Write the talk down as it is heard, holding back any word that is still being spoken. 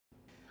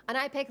On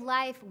iPic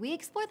Life, we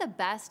explore the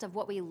best of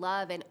what we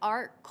love in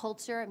art,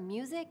 culture,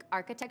 music,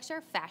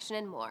 architecture, fashion,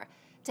 and more.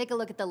 Take a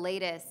look at the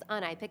latest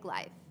on iPic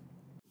Life.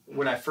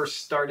 When I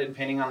first started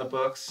painting on the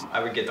books,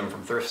 I would get them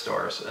from thrift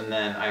stores, and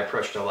then I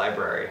approached a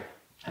library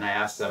and I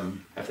asked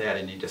them if they had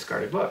any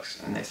discarded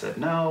books, and they said,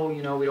 no,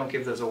 we don't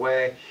give those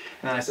away.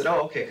 And then I said,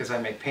 oh, okay, because I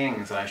make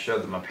paintings, and I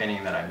showed them a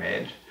painting that I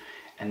made,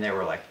 and they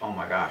were like, oh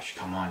my gosh,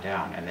 come on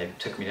down. And they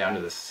took me down to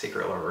this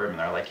secret little room, and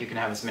they're like, you can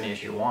have as many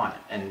as you want.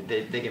 And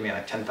they gave me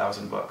like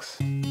 10,000 books.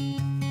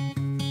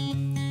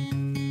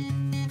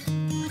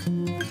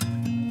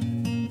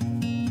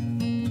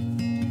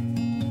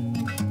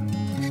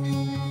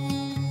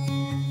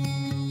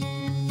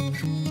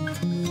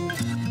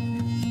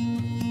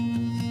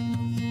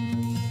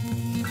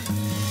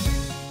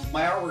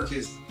 My artwork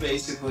is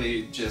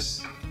basically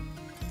just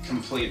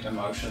complete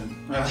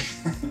emotion, really.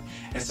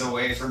 It's a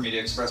way for me to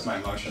express my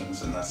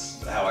emotions, and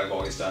that's how I've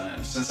always done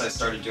it. Since I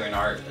started doing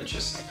art,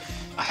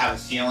 I have a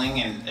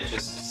feeling, and it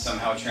just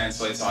somehow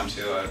translates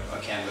onto a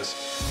canvas.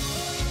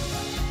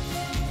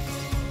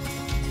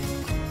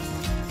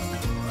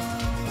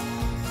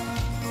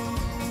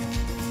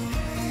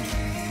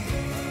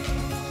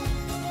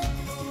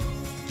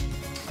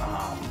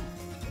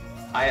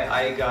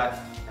 I got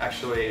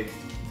actually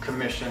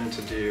commissioned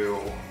to do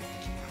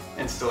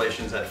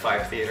installations at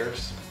 5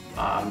 theaters.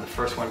 The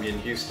first one being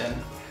Houston,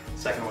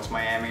 the second was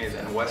Miami,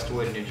 and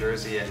Westwood, New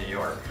Jersey, and New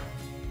York.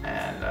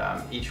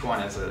 And each one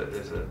is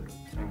an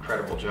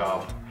incredible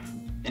job.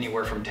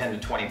 Anywhere from 10 to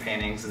 20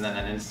 paintings, and then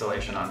an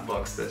installation on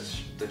books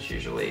that's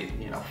usually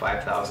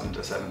 5,000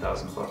 to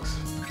 7,000 books.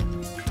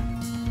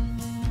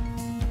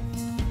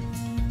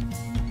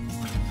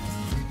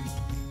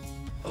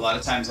 A lot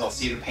of times I'll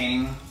see the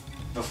painting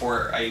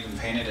before I even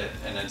painted it,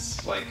 and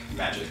it's like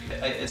magic.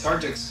 It's hard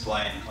to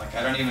explain. Like,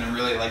 I don't even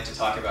really like to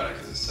talk about it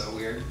because it's so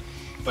weird.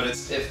 But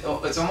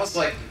it's almost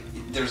like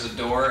there's a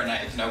door, and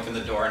I can open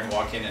the door and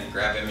walk in and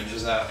grab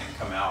images out and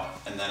come out,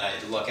 and then I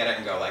look at it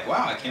and go like,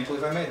 wow, I can't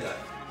believe I made that.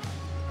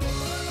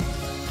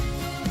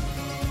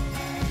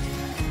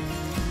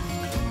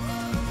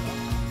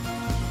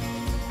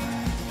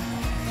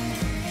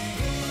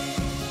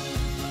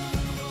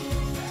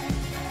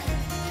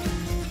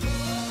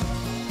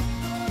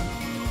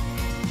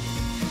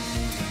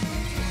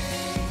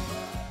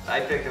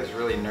 iPic has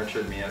really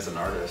nurtured me as an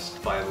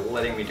artist by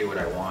letting me do what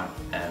I want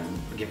and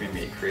giving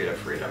me creative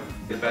freedom.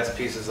 The best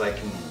pieces I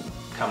can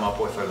come up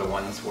with are the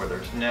ones where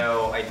there's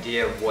no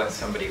idea of what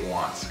somebody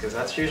wants, because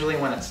that's usually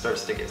when it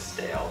starts to get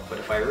stale. But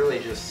if I really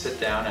just sit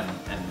down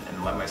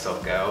and let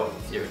myself go,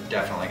 you're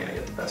definitely going to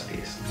get the best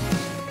piece.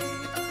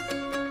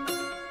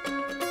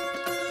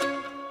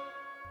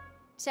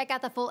 Check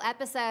out the full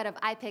episode of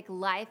iPic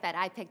Life at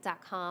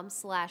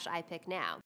ipic.com/ipicnow.